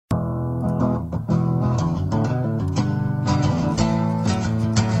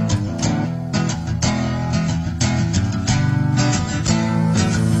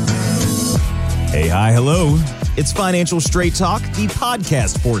hi, hello. It's Financial Straight Talk, the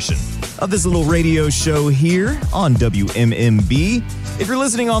podcast portion of this little radio show here on WMMB. If you're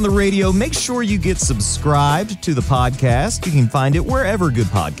listening on the radio, make sure you get subscribed to the podcast. You can find it wherever good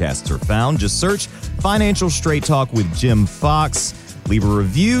podcasts are found. Just search Financial Straight Talk with Jim Fox. Leave a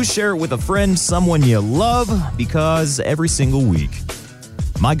review, share it with a friend, someone you love, because every single week,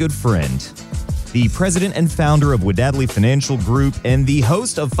 my good friend, the president and founder of Wadadley Financial Group and the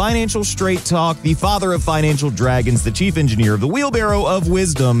host of Financial Straight Talk, the father of financial dragons, the chief engineer of the Wheelbarrow of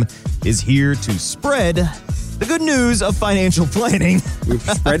Wisdom, is here to spread the good news of financial planning. We're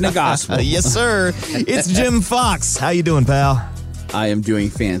spreading the gospel. Yes, sir. It's Jim Fox. How you doing, pal? I am doing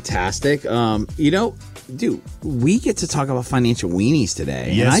fantastic. Dude, we get to talk about financial weenies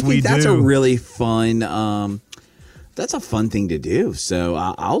today. Yes, and I think we that's do. a really fun that's a fun thing to do. So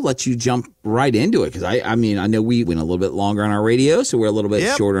I'll let you jump right into it because I know we went a little bit longer on our radio, so we're a little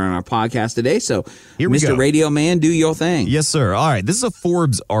bit shorter on our podcast today. So Here we Mr. go. Radio Man, do your thing. Yes, sir. All right. This is a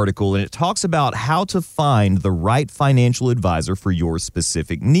Forbes article, and it talks about how to find the right financial advisor for your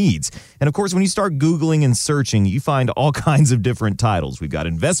specific needs. And, of course, when you start Googling and searching, you find all kinds of different titles. We've got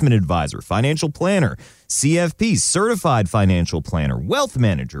investment advisor, financial planner, CFP, certified financial planner, wealth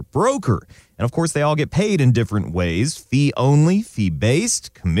manager, broker. And, of course, they all get paid in different ways, fee-only,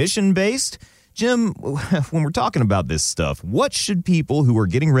 fee-based, commission-based. Jim, when we're talking about this stuff, what should people who are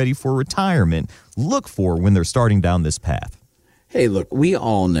getting ready for retirement look for when they're starting down this path? Hey, look, we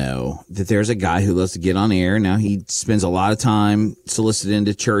all know that there's a guy who loves to get on air. Now, he spends a lot of time soliciting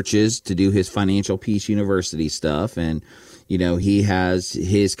to churches to do his Financial Peace University stuff. And, he has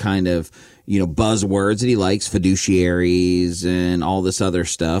his kind of, buzzwords that he likes, fiduciaries and all this other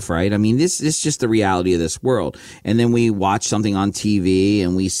stuff, right? I mean, this is just the reality of this world. And then we watch something on TV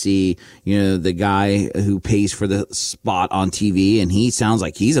and we see, the guy who pays for the spot on TV and he sounds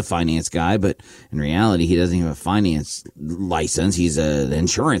like he's a finance guy, but in reality, he doesn't even have a finance license. He's an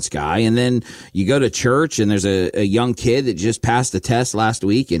insurance guy. And then you go to church and there's a young kid that just passed the test last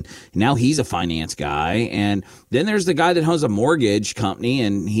week and now he's a finance guy. And then there's the guy that owns a mortgage company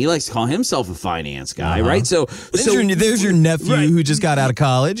and he likes to call himself a finance guy, right? So there's your nephew who just got out of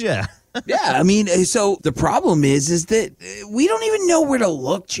college. Yeah. Yeah, I mean, so the problem is that we don't even know where to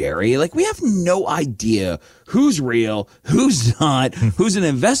look, Jerry. Like, we have no idea who's real, who's not, who's an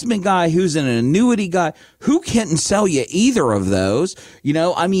investment guy, who's an annuity guy, who can't sell you either of those.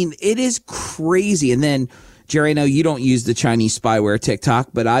 I mean, it is crazy. And then, Jerry, I know you don't use the Chinese spyware TikTok,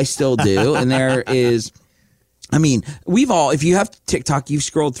 but I still do. And there is... I mean, if you have TikTok, you've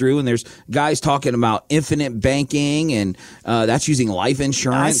scrolled through and there's guys talking about infinite banking and that's using life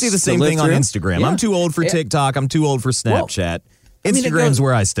insurance. I see the same thing on Instagram. Yeah. I'm too old for TikTok. I'm too old for Snapchat. Instagram's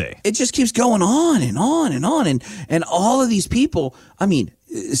where I stay. It just keeps going on and on and on. And all of these people, I mean,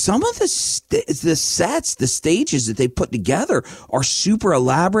 some of the sets, the stages that they put together are super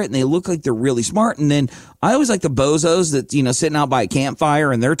elaborate and they look like they're really smart. And then I always like the bozos that, sitting out by a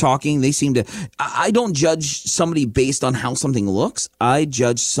campfire and they're talking. They seem to, I don't judge somebody based on how something looks. I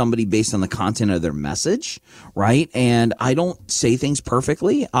judge somebody based on the content of their message, right? And I don't say things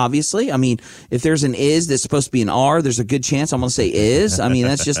perfectly, obviously. I mean, if there's an is that's supposed to be an R, there's a good chance I'm going to say is. I mean,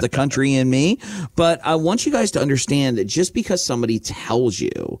 that's just the country in me. But I want you guys to understand that just because somebody tells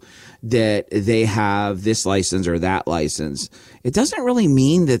you that they have this license or that license, it doesn't really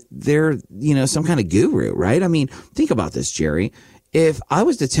mean that they're, some kind of guru, right? I mean, think about this, Jerry. If I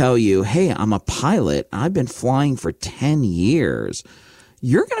was to tell you, hey, I'm a pilot, I've been flying for 10 years,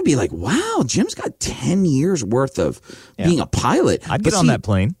 you're going to be like, wow, Jim's got 10 years worth of being a pilot. I'd get on that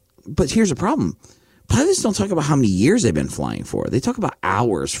plane. But here's the problem. Pilots don't talk about how many years they've been flying for. They talk about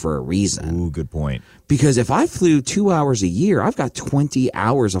hours for a reason. Ooh, good point. Because if I flew 2 hours a year, I've got 20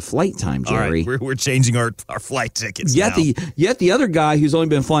 hours of flight time, Jerry. All right, we're changing our flight tickets now. Yet the other guy who's only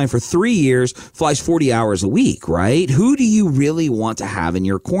been flying for 3 years flies 40 hours a week, right? Who do you really want to have in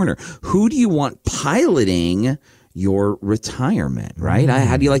your corner? Who do you want piloting your retirement, right?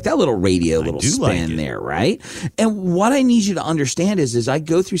 How do you like that little radio, little spin there, right? And what I need you to understand is I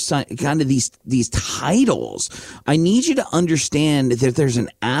go through kind of these titles. I need you to understand that there's an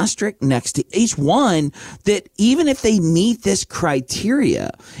asterisk next to each one, that even if they meet this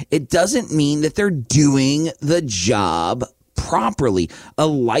criteria, it doesn't mean that they're doing the job properly. A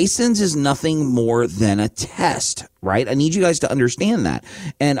license is nothing more than a test, right? I need you guys to understand that.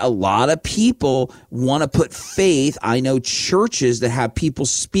 And a lot of people want to put faith. I know churches that have people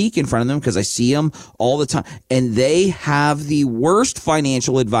speak in front of them because I see them all the time, and they have the worst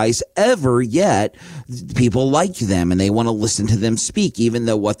financial advice ever, yet people like them and they want to listen to them speak, even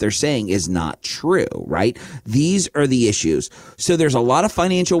though what they're saying is not true, right? These are the issues. So there's a lot of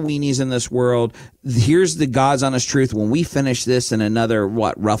financial weenies in this world. Here's the God's honest truth. When we finish this in another,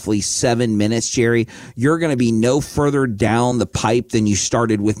 roughly 7 minutes, Jerry, you're going to be no further down the pipe than you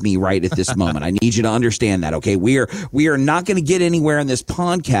started with me right at this moment. I need you to understand that, okay? We are not going to get anywhere in this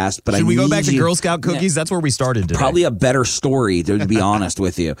podcast, but Should we go back to Girl Scout cookies? That's where we started today. Probably a better story, to be honest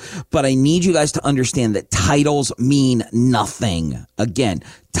with you. But I need you guys to understand that titles mean nothing. Again,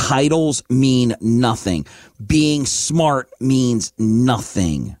 titles mean nothing. Being smart means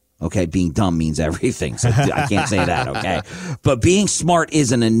nothing. Okay, being dumb means everything, so I can't say that, okay? But being smart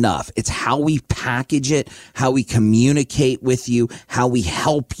isn't enough. It's how we package it, how we communicate with you, how we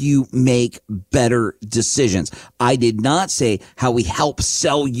help you make better decisions. I did not say how we help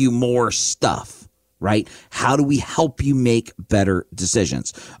sell you more stuff. Right? How do we help you make better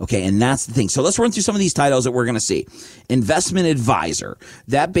decisions? Okay. And that's the thing. So let's run through some of these titles that we're going to see. Investment advisor.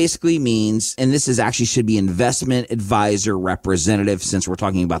 That basically means, and this is actually should be investment advisor representative since we're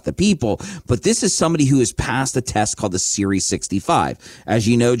talking about the people, but this is somebody who has passed a test called the Series 65. As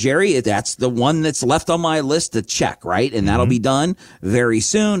you know, Jerry, that's the one that's left on my list to check, right? And that'll be done very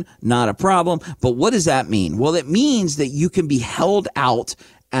soon. Not a problem. But what does that mean? Well, it means that you can be held out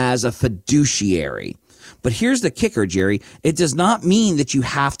as a fiduciary. But here's the kicker, Jerry. It does not mean that you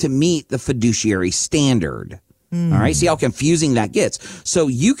have to meet the fiduciary standard. All right. See how confusing that gets. So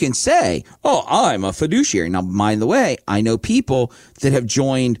you can say, oh, I'm a fiduciary. Now, mind the way, I know people that have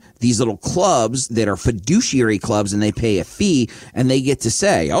joined these little clubs that are fiduciary clubs, and they pay a fee and they get to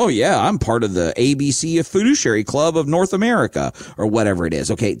say, oh, yeah, I'm part of the ABC Fiduciary Club of North America or whatever it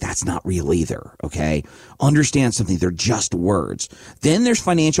is. Okay. That's not real either. Okay. Understand something. They're just words. Then there's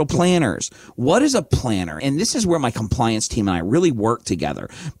financial planners. What is a planner? And this is where my compliance team and I really work together,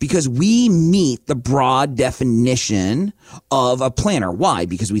 because we meet the broad definition of a planner. Why?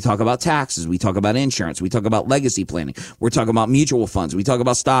 Because we talk about taxes, we talk about insurance, we talk about legacy planning, we're talking about mutual funds, we talk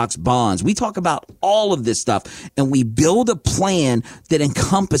about stocks, bonds, we talk about all of this stuff, and we build a plan that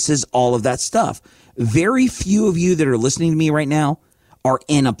encompasses all of that stuff. Very few of you that are listening to me right now are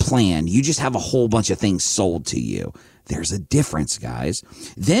in a plan. You just have a whole bunch of things sold to you. There's a difference, guys.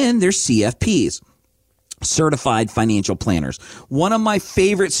 Then there's CFPs. Certified financial planners. One of my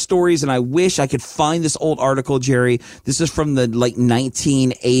favorite stories, and I wish I could find this old article, Jerry. This is from the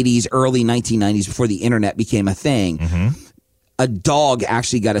 1980s, early 1990s, before the internet became a thing. A dog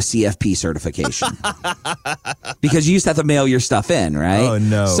actually got a CFP certification because you used to have to mail your stuff in, right? Oh,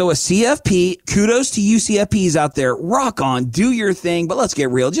 no. So a CFP, kudos to you CFPs out there. Rock on, do your thing, but let's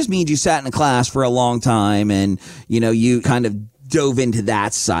get real. It just means you sat in a class for a long time and, you kind of dove into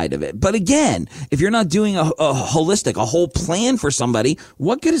that side of it. But again, if you're not doing a holistic, a whole plan for somebody,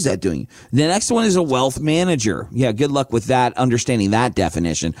 what good is that doing? The next one is a wealth manager. Yeah, good luck with that, understanding that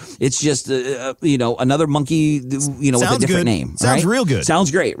definition. It's just, another monkey, with a different name. Sounds right? real good.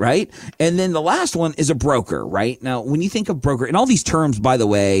 Sounds great, right? And then the last one is a broker, right? Now, when you think of broker, and all these terms, by the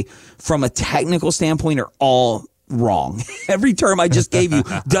way, from a technical standpoint, are all wrong. Every term I just gave you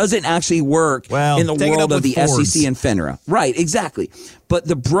doesn't actually work in the world of the SEC and FINRA. Right, exactly. But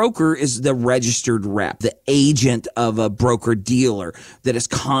the broker is the registered rep, the agent of a broker dealer that is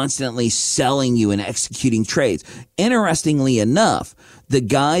constantly selling you and executing trades. Interestingly enough, the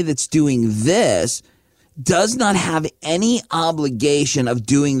guy that's doing this does not have any obligation of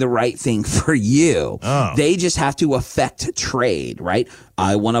doing the right thing for you. Oh. They just have to affect trade, right?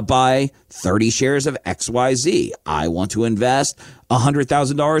 I want to buy 30 shares of XYZ. I want to invest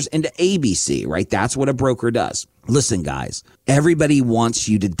 $100,000 into ABC, right? That's what a broker does. Listen, guys, everybody wants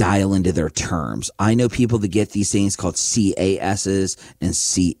you to dial into their terms. I know people that get these things called CASs and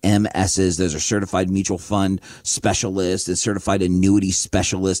CMSs. Those are certified mutual fund specialists and certified annuity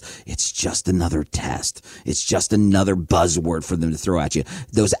specialists. It's just another test. It's just another buzzword for them to throw at you.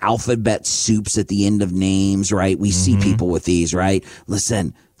 Those alphabet soups at the end of names, right? We see people with these, right?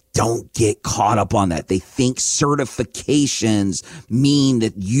 Listen, don't get caught up on that. They think certifications mean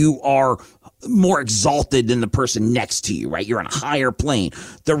that you are more exalted than the person next to you, right? You're on a higher plane.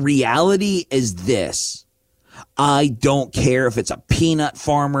 The reality is this. I don't care if it's a peanut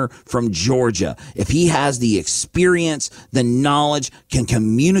farmer from Georgia. If he has the experience, the knowledge, can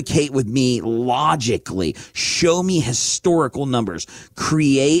communicate with me logically, show me historical numbers,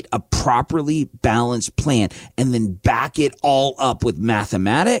 create a properly balanced plan, and then back it all up with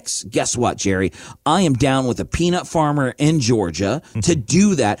mathematics. Guess what, Jerry? I am down with a peanut farmer in Georgia to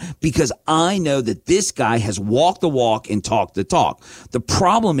do that because I know that this guy has walked the walk and talked the talk. The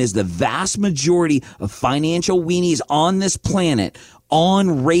problem is the vast majority of financial weenies on this planet,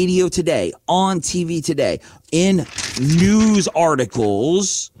 on radio today, on TV today, in news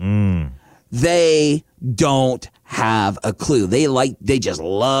articles, they don't have a clue. They just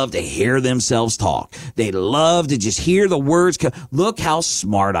love to hear themselves talk. They love to just hear the words. Look how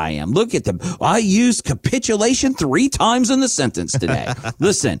smart I am. Look at I used capitulation 3 times in the sentence today.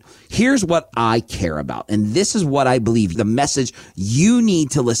 Listen, here's what I care about. And this is what I believe. The message you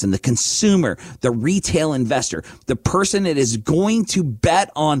need to listen, the consumer, the retail investor, the person that is going to bet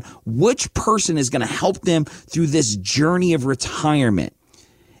on which person is going to help them through this journey of retirement.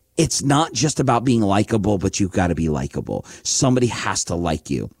 It's not just about being likable, but you've got to be likable. Somebody has to like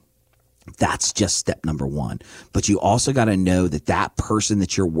you. That's just step number 1. But you also got to know that that person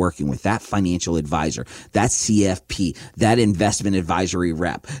that you're working with, that financial advisor, that CFP, that investment advisory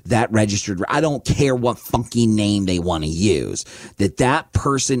rep, that registered, I don't care what funky name they want to use, that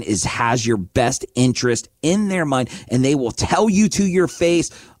person has your best interest in their mind, and they will tell you to your face,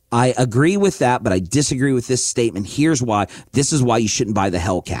 I agree with that, but I disagree with this statement. Here's why. This is why you shouldn't buy the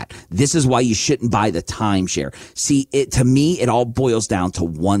Hellcat. This is why you shouldn't buy the timeshare. See, to me, it all boils down to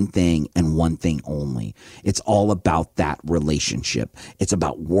one thing and one thing only. It's all about that relationship. It's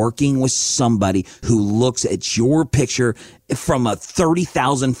about working with somebody who looks at your picture from a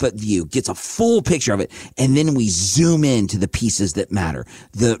 30,000 foot view, gets a full picture of it, and then we zoom into the pieces that matter.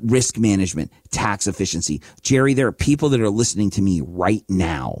 The risk management, tax efficiency. Jerry, there are people that are listening to me right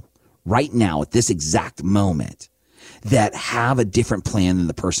now at this exact moment, that have a different plan than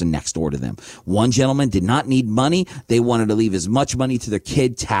the person next door to them. One gentleman did not need money. They wanted to leave as much money to their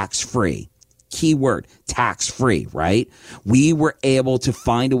kid tax-free. Keyword, tax-free, right? We were able to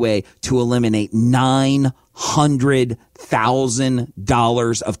find a way to eliminate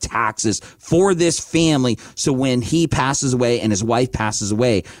 $900,000 of taxes for this family. So when he passes away and his wife passes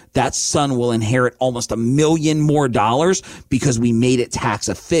away, that son will inherit almost $1 million more because we made it tax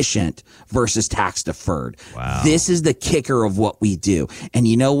efficient versus tax deferred. Wow. This is the kicker of what we do. And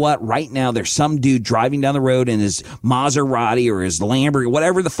you know what? Right now, there's some dude driving down the road in his Maserati or his Lamborghini,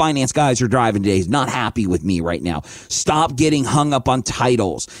 whatever the finance guys are driving today. He's not happy with me right now. Stop getting hung up on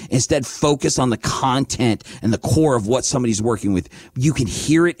titles. Instead, focus on the content and the core of what somebody's working with. You can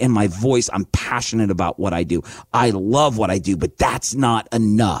hear it in my voice. I'm passionate about what I do. I love what I do, but that's not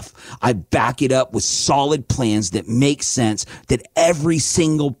enough. I back it up with solid plans that make sense, that every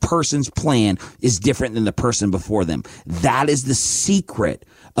single person's plan is different than the person before them. That is the secret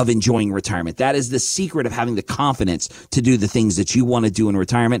of enjoying retirement. That is the secret of having the confidence to do the things that you want to do in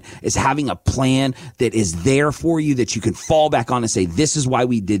retirement, is having a plan that is there for you, that you can fall back on and say, this is why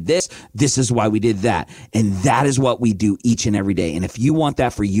we did this. This is why we did that. And that is what we do each and every day. And if you want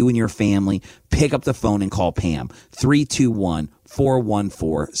that for you and your family, pick up the phone and call Pam.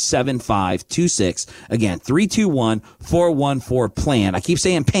 321-414-7526. Again, 321-414-PLAN. I keep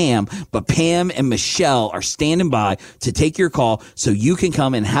saying Pam, but Pam and Michelle are standing by to take your call so you can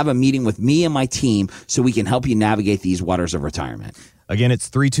come and have a meeting with me and my team so we can help you navigate these waters of retirement. Again, it's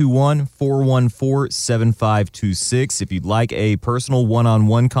 321-414-7526. If you'd like a personal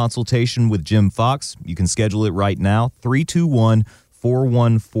one-on-one consultation with Jim Fox, you can schedule it right now,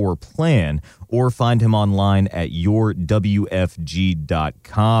 321-414-PLAN, or find him online at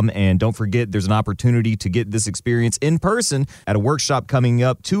yourwfg.com. And don't forget, there's an opportunity to get this experience in person at a workshop coming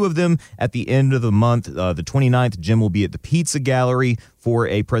up, 2 of them at the end of the month. The 29th, Jim will be at the Pizza Gallery for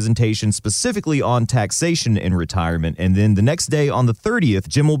a presentation specifically on taxation in retirement. And then the next day on the 30th,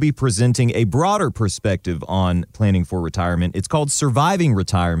 Jim will be presenting a broader perspective on planning for retirement. It's called Surviving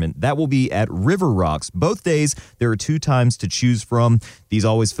Retirement. That will be at River Rocks. Both days, there are 2 times to choose from. These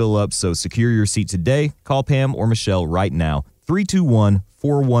always fill up, so secure your seat today. Call Pam or Michelle right now,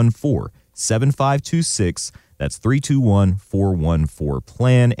 321-414-7526. That's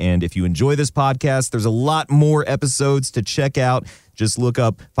 321-414-PLAN. And if you enjoy this podcast, there's a lot more episodes to check out. Just look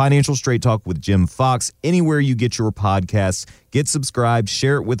up Financial Straight Talk with Jim Fox anywhere you get your podcasts. Get subscribed,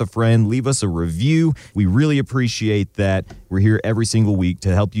 share it with a friend, leave us a review. We really appreciate that. We're here every single week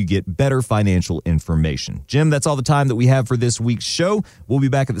to help you get better financial information. Jim, that's all the time that we have for this week's show. We'll be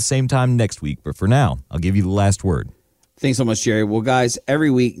back at the same time next week. But for now, I'll give you the last word. Thanks so much, Jerry. Well, guys,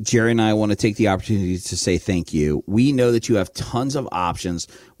 every week, Jerry and I want to take the opportunity to say thank you. We know that you have tons of options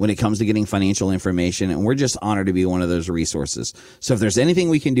when it comes to getting financial information, and we're just honored to be one of those resources. So if there's anything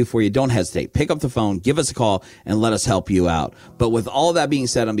we can do for you, don't hesitate. Pick up the phone, give us a call, and let us help you out. But with all that being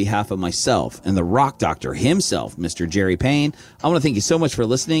said, on behalf of myself and the rock doctor himself, Mr. Jerry Payne, I want to thank you so much for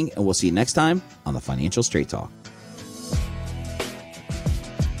listening, and we'll see you next time on the Financial Straight Talk.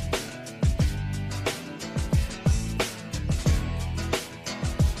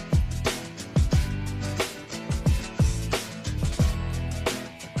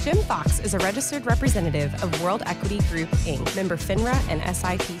 Jim Fox is a registered representative of World Equity Group, Inc., member FINRA and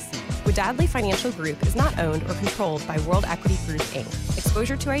SIPC. Wadadley Financial Group is not owned or controlled by World Equity Group, Inc.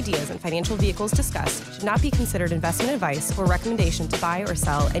 Exposure to ideas and financial vehicles discussed should not be considered investment advice or recommendation to buy or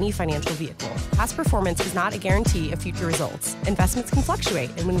sell any financial vehicle. Past performance is not a guarantee of future results. Investments can fluctuate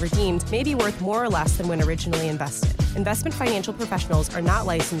and when redeemed may be worth more or less than when originally invested. Investment financial professionals are not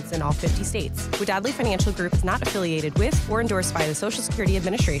licensed in all 50 states. Wadadley Financial Group is not affiliated with or endorsed by the Social Security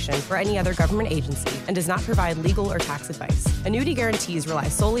Administration or any other government agency and does not provide legal or tax advice. Annuity guarantees rely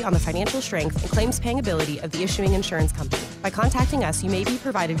solely on the financial strength and claims-paying ability of the issuing insurance company. By contacting us, you may be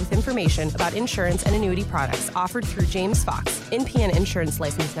provided with information about insurance and annuity products offered through James Fox, NPN Insurance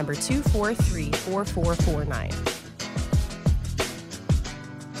License Number 2434449.